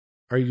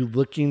Are you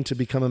looking to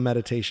become a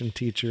meditation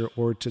teacher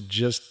or to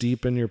just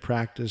deepen your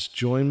practice?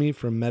 Join me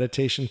for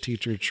meditation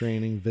teacher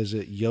training.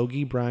 Visit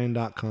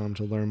yogibrian.com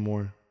to learn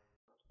more.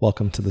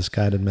 Welcome to this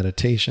guided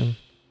meditation.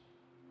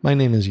 My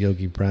name is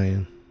Yogi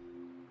Brian.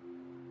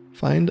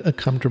 Find a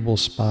comfortable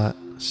spot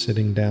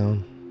sitting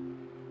down,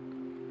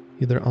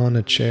 either on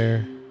a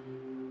chair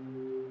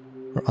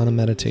or on a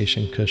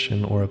meditation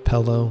cushion or a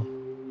pillow,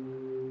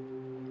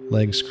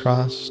 legs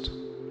crossed,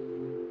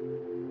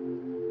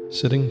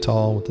 sitting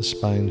tall with the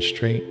spine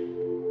straight,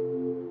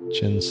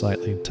 chin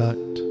slightly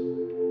tucked,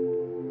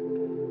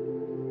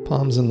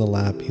 palms in the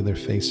lap either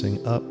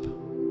facing up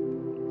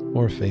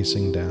or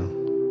facing down.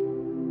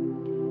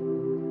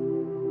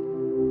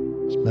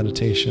 This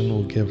meditation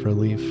will give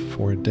relief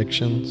for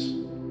addictions,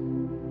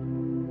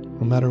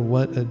 no matter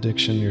what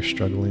addiction you're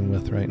struggling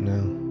with right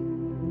now.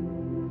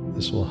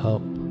 This will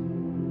help.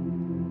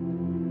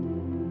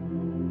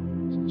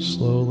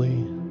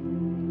 Slowly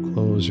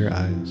close your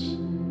eyes.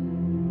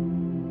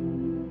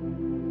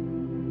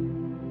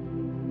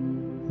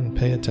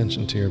 Pay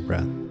attention to your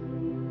breath.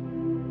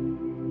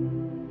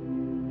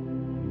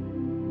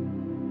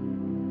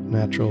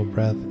 Natural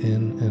breath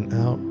in and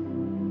out.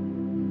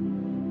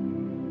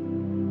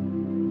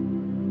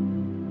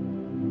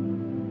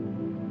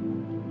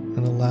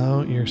 And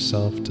allow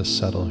yourself to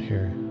settle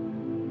here.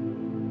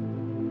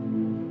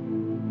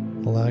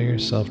 Allow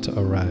yourself to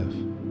arrive.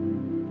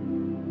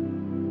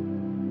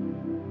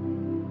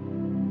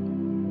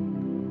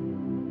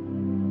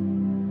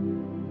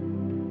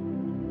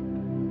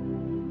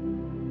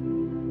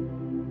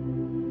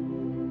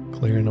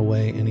 Clearing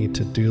away any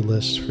to-do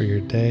lists for your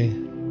day.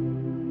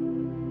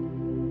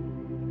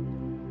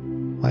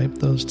 Wipe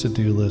those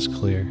to-do lists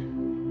clear.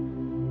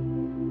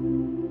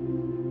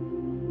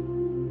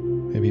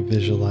 Maybe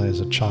visualize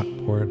a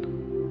chalkboard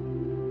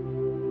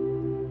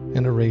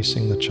and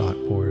erasing the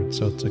chalkboard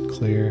so it's a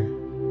clear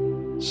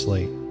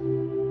slate,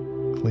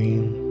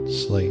 clean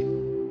slate.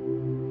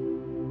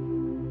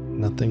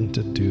 Nothing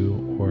to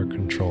do or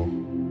control.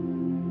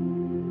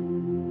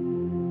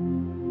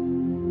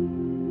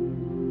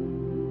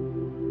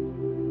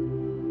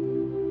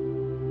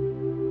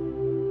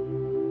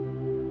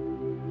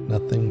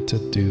 Nothing to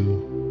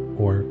do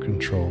or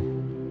control.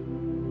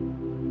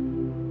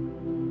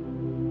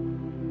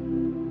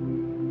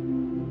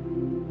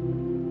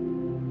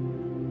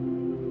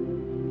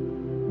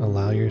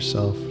 Allow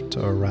yourself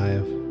to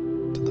arrive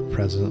to the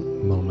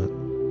present moment.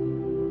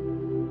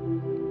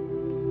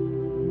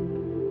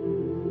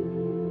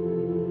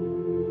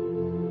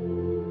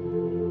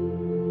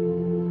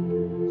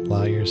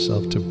 Allow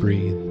yourself to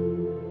breathe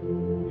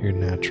your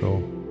natural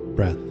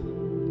breath.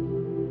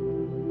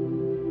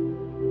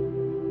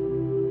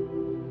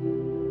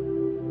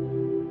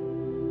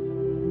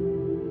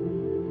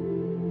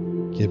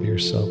 Give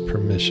yourself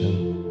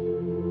permission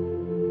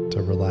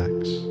to relax.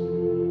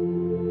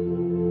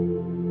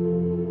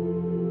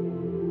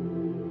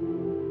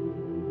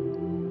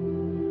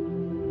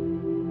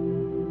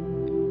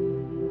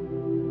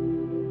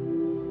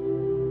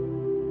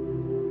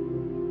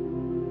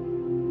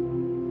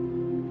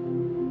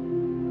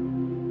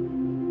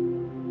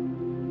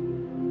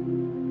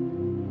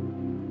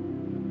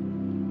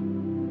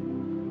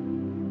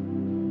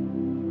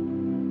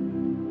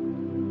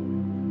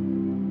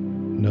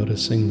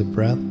 Noticing the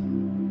breath.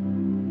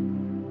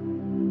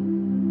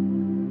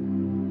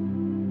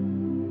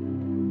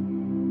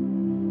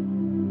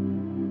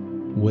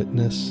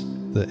 Witness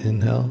the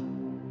inhale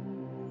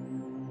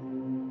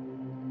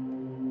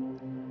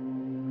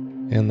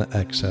and the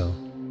exhale.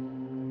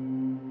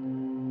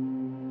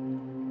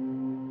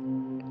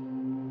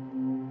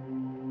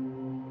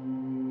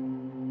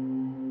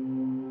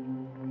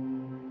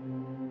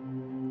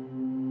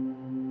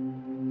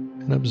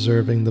 And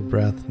observing the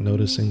breath,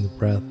 noticing the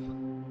breath.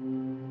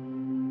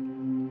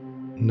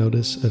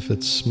 Notice if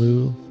it's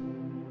smooth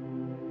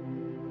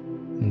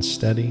and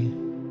steady,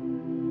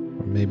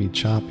 or maybe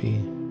choppy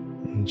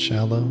and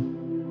shallow.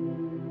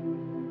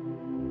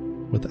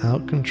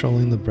 Without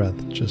controlling the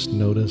breath, just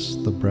notice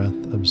the breath,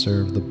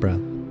 observe the breath.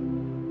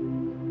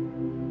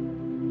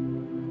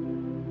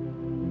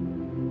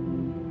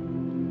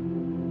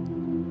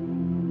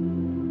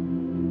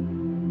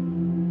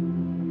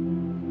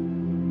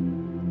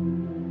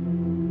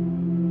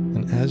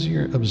 And as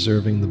you're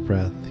observing the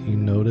breath, you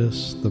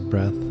notice the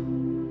breath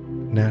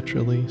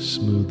naturally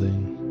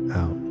smoothing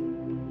out.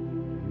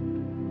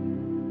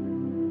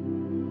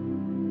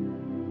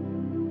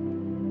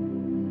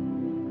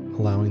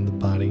 Allowing the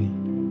body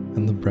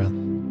and the breath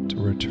to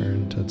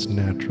return to its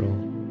natural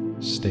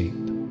state.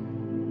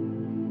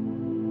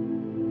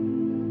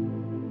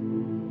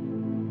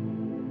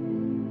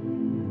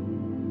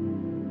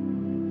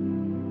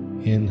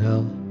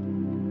 Inhale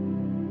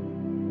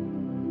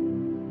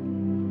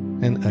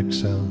and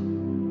exhale.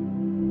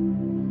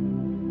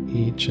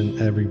 Each and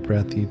every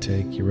breath you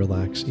take, you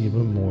relax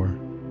even more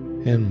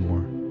and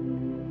more.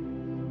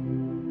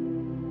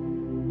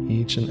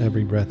 Each and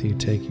every breath you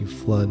take, you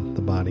flood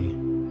the body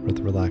with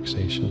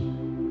relaxation.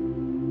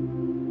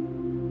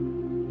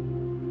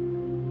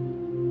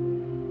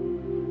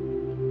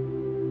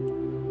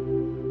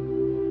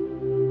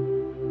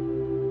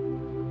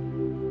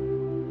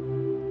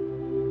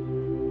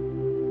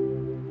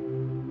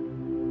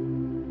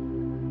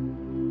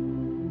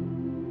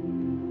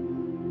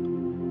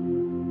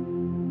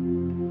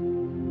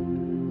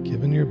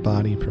 Giving your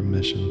body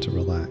permission to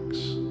relax.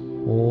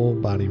 Whole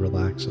body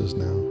relaxes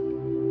now.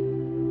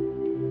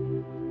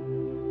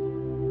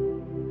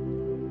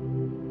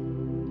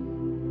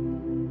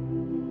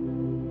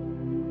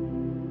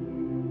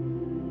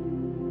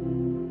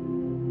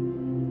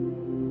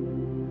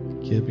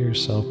 Give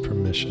yourself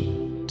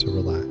permission to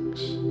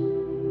relax.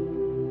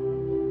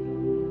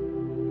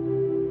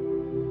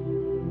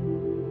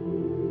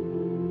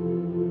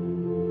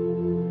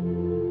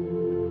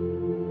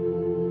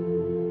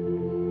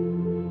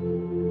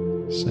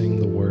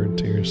 Saying the word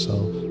to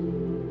yourself,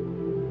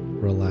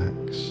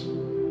 relax.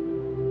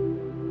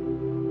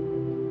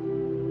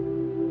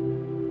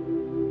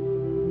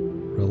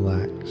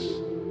 Relax.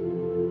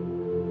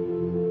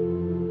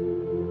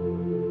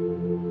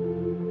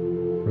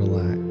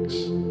 Relax.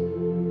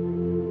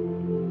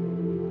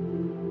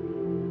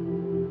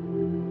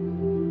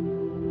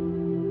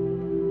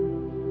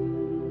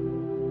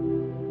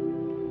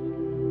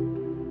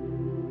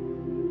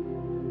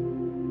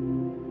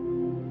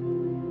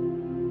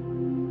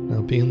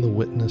 Now being the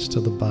witness to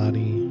the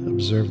body,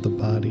 observe the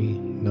body,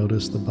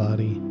 notice the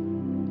body,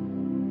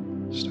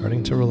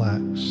 starting to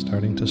relax,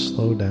 starting to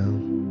slow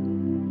down,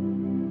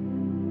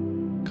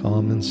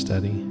 calm and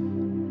steady.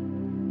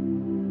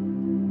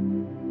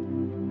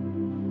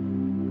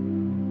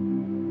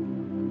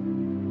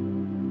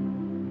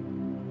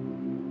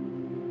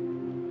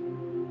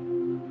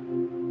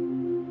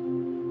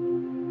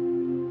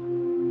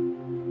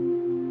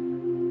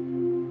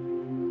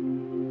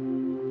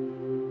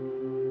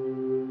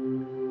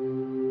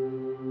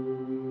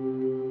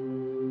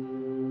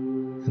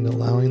 And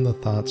allowing the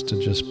thoughts to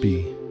just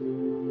be.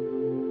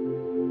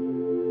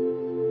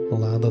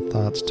 Allow the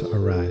thoughts to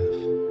arrive.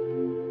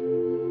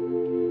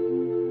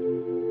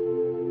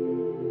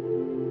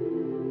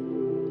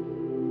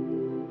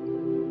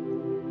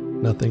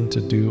 Nothing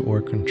to do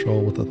or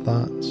control with the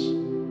thoughts.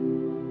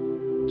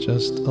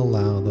 Just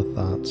allow the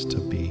thoughts to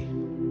be.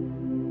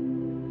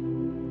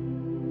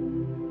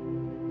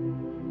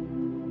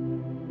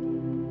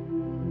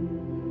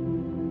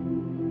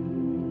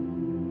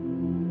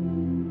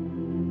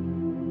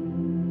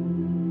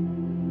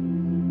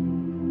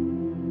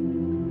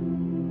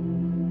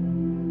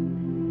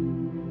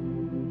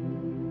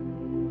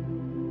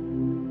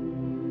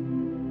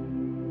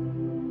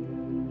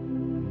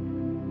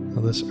 Now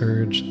this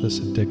urge, this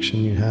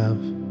addiction you have,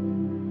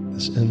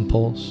 this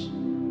impulse,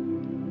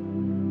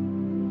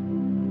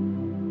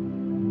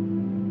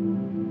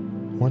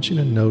 I want you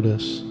to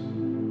notice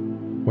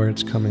where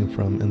it's coming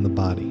from in the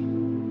body.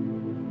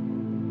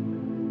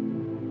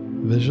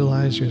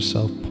 Visualize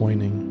yourself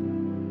pointing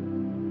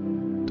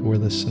to where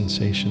this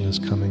sensation is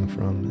coming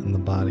from in the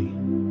body.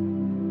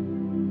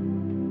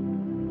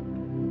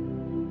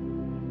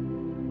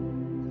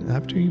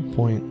 After you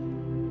point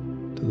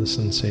to the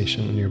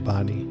sensation in your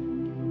body,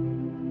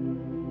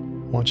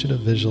 I want you to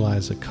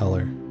visualize a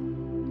color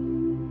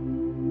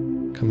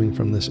coming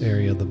from this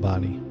area of the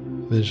body.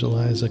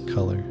 Visualize a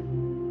color.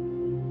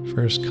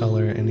 First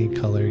color, any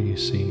color you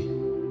see.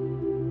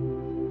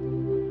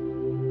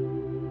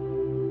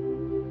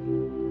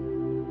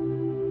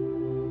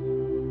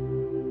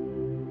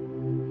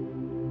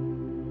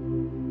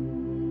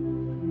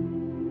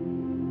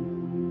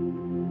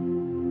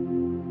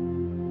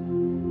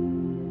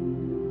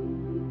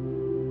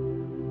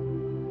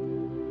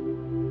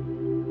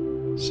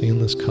 Seeing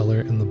this color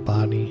in the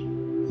body,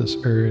 this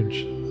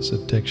urge, this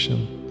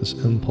addiction, this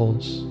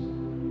impulse,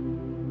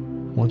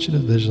 I want you to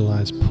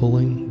visualize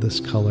pulling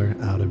this color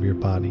out of your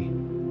body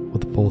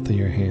with both of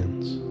your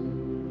hands.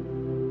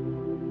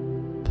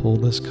 Pull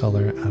this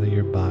color out of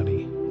your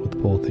body with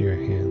both of your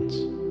hands.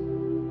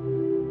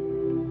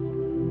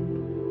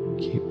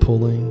 Keep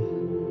pulling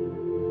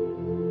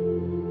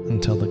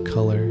until the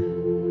color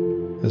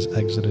has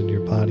exited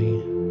your body,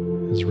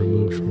 is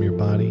removed from your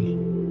body.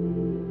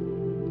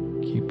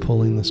 Keep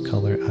pulling this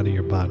color out of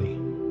your body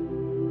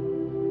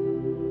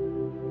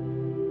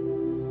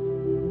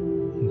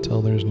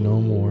until there's no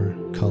more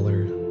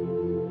color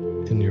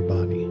in your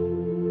body.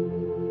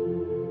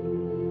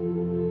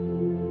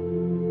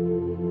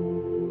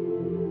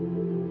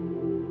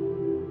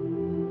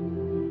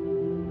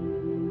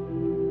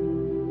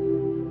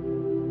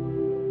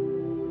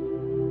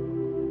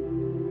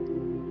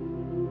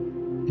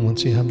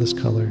 Once you have this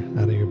color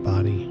out of your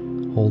body,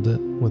 hold it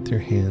with your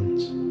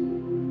hands.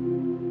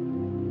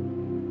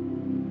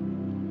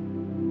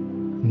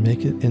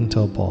 Make it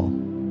into a ball.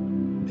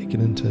 Make it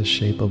into the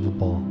shape of a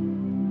ball.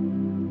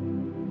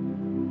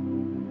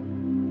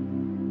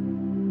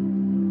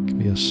 It can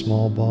be a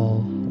small ball,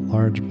 a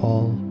large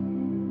ball,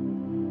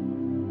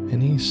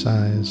 any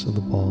size of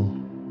the ball,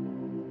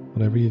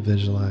 whatever you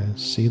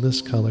visualize. See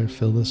this color,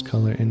 feel this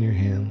color in your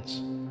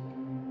hands,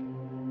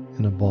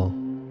 in a ball.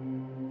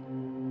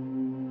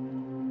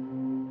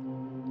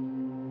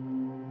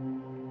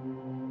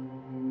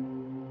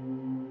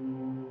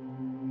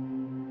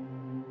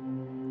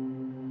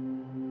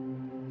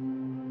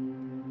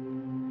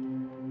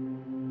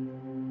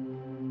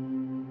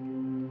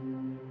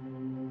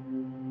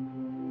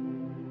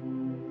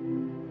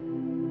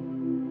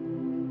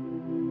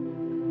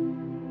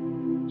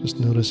 Just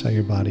notice how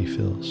your body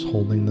feels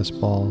holding this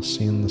ball,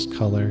 seeing this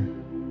color.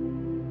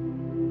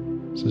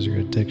 This is your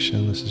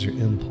addiction, this is your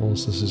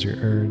impulse, this is your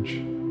urge.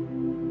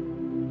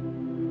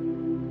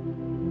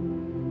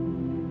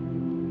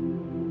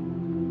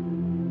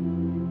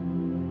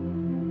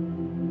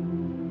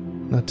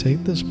 Now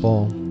take this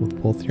ball with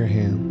both your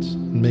hands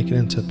and make it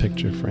into a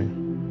picture frame.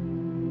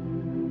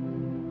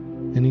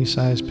 Any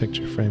size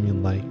picture frame you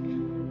like.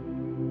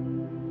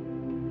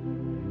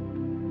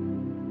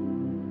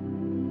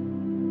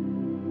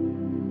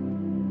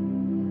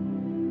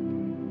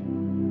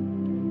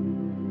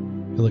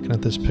 You're looking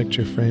at this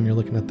picture frame, you're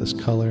looking at this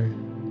color.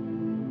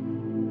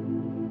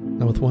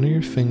 Now with one of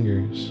your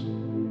fingers,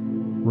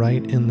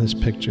 write in this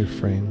picture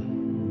frame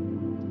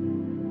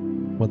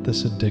what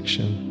this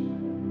addiction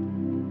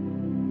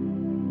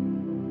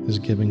is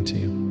giving to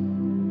you.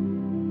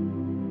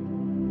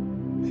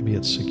 Maybe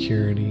it's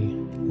security,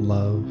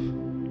 love,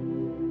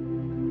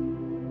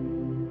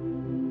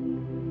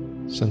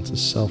 sense of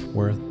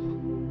self-worth.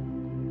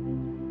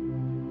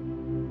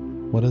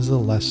 What is the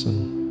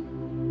lesson?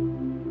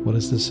 What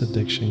is this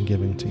addiction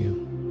giving to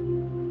you?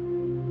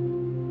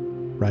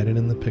 Write it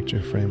in the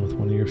picture frame with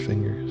one of your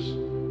fingers.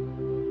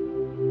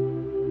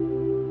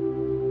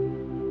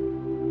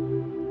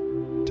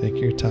 Take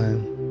your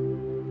time.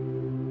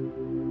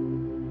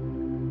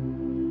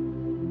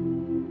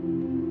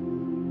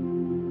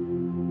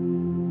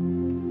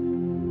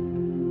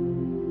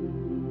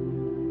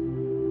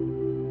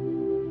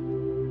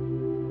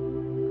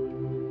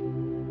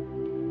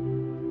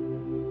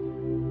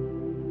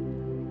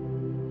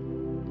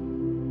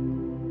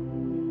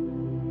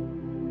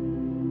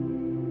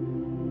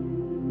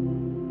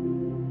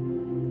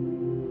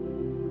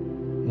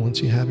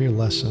 Once you have your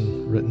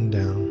lesson written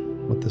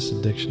down, what this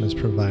addiction is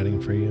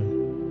providing for you,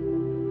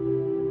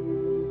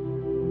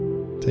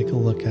 take a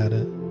look at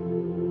it.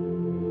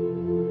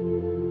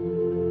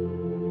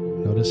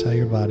 Notice how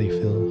your body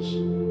feels.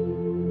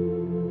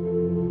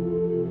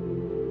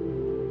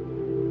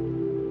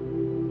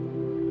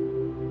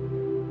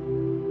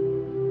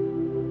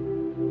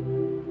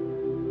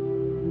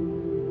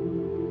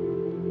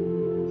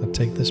 Now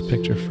take this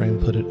picture frame,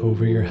 put it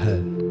over your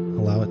head.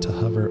 Allow it to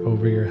hover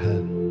over your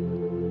head.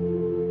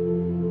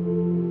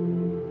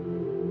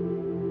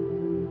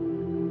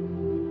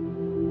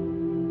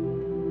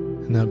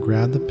 Now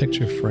grab the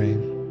picture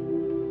frame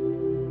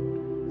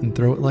and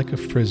throw it like a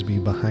frisbee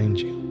behind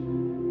you.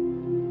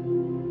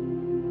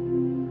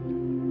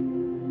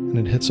 And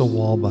it hits a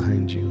wall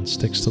behind you and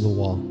sticks to the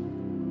wall.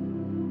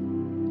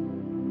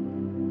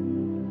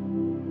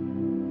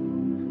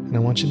 And I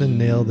want you to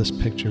nail this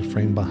picture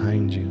frame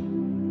behind you.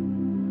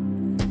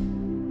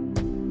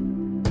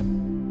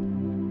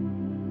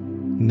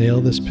 Nail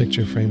this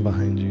picture frame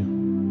behind you.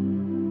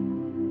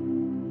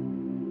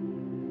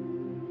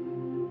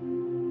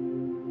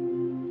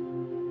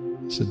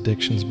 This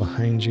addiction's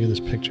behind you, this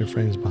picture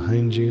frame's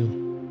behind you.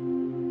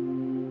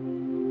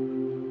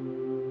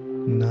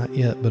 Not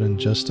yet, but in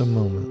just a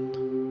moment.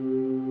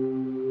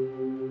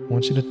 I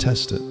want you to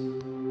test it.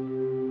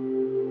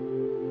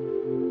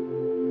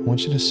 I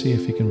want you to see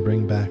if you can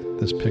bring back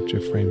this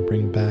picture frame,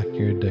 bring back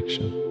your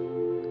addiction.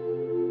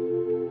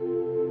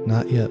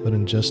 Not yet, but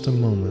in just a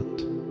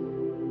moment.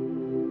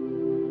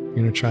 You're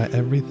going to try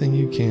everything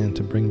you can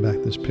to bring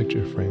back this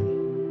picture frame.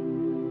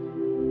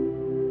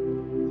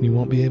 You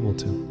won't be able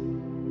to.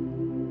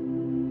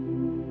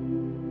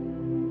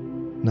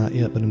 Not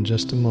yet, but in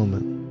just a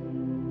moment.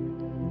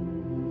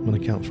 I'm going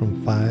to count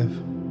from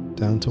 5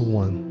 down to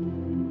 1.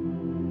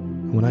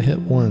 And when I hit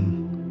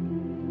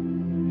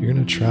 1, you're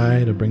going to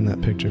try to bring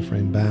that picture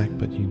frame back,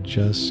 but you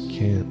just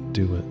can't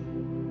do it.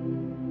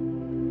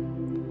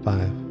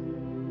 5,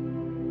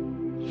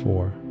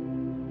 4,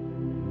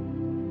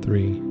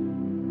 3,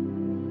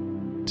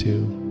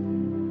 2,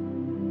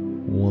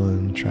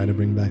 1. Try to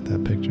bring back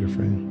that picture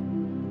frame.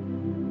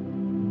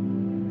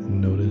 And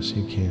notice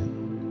you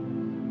can't.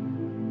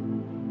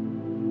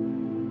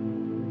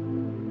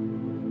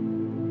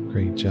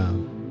 Great job.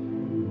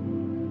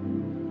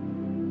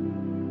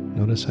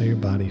 Notice how your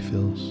body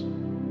feels.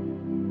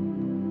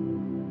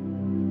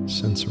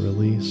 Sense of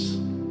release,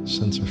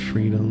 sense of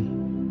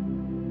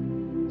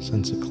freedom,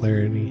 sense of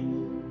clarity.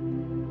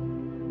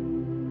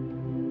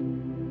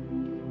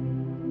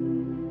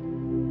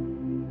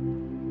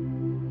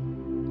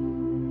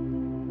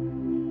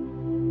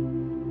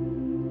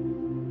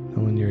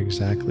 Knowing you're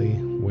exactly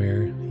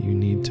where you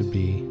need to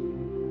be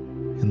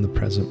in the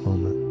present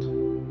moment.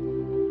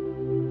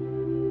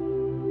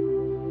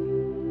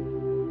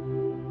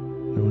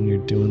 Knowing you're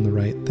doing the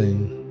right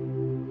thing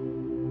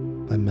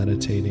by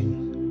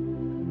meditating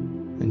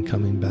and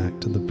coming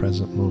back to the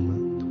present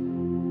moment.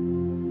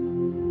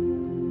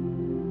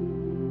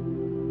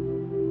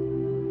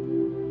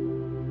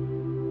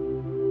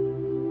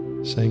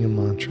 Saying a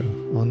mantra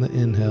on the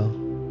inhale,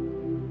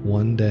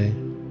 1 day,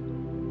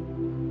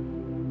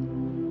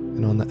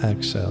 and on the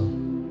exhale,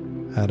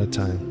 at a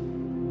time.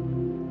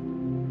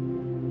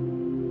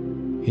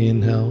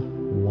 Inhale,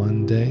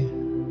 1 day.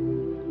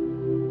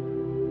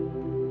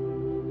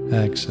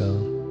 Exhale,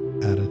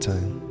 at a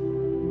time.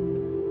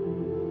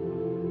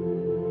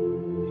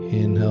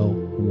 Inhale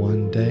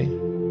one day.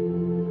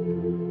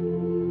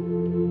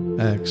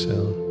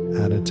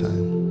 Exhale at a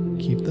time.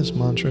 Keep this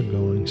mantra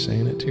going,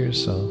 saying it to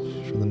yourself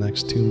for the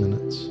next 2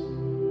 minutes.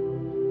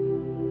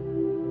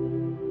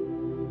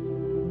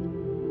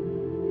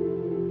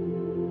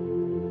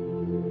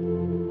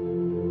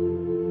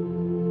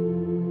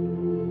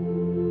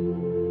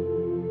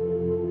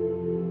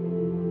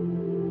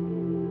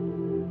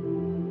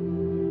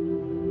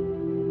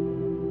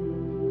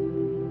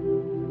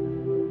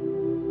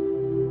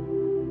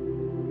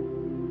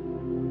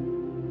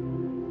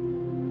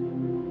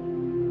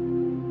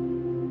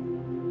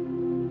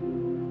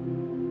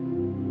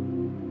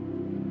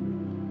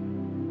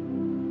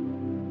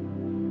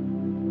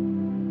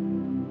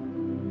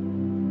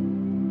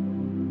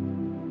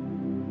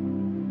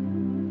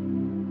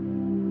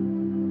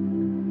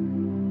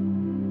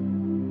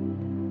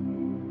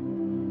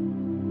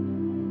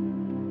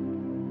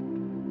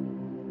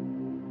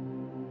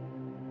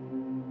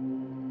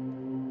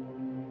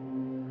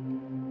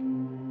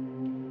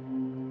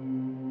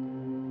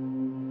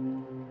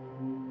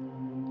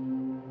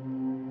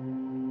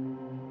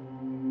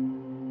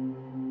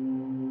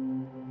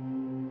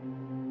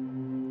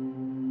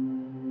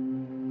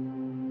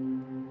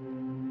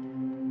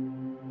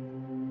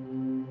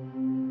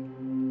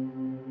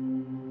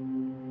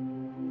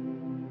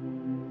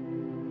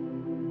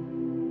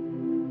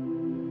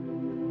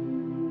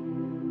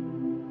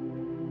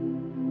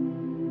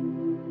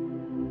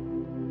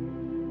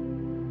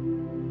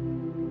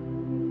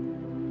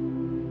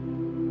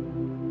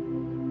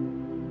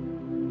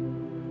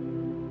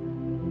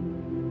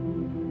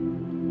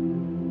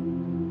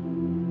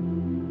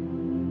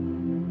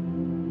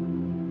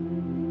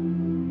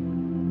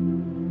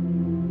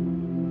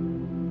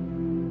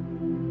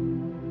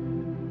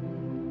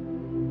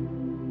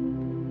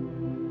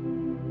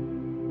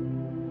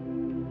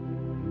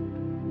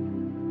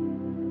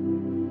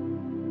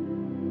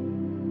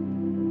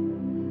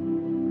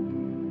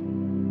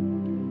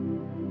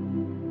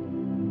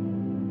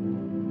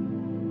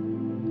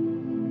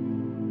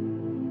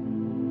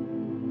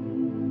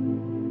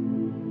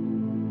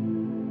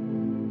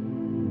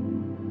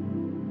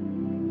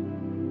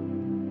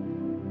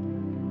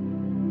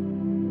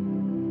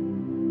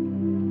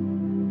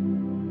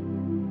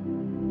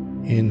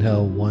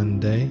 Inhale one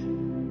day.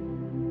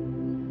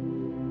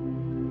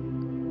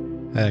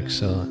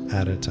 Exhale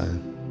at a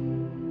time.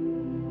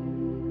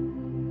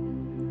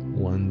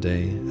 One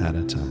day at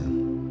a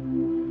time.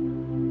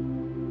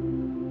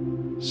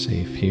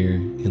 Safe here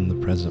in the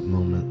present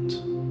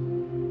moment,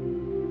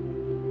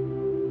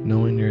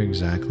 knowing you're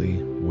exactly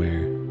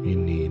where you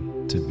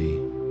need to be.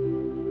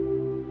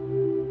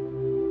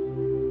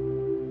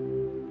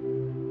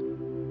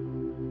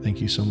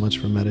 Thank you so much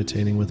for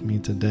meditating with me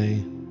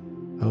today.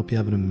 I hope you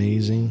have an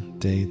amazing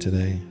day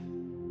today.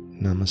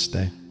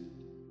 Namaste.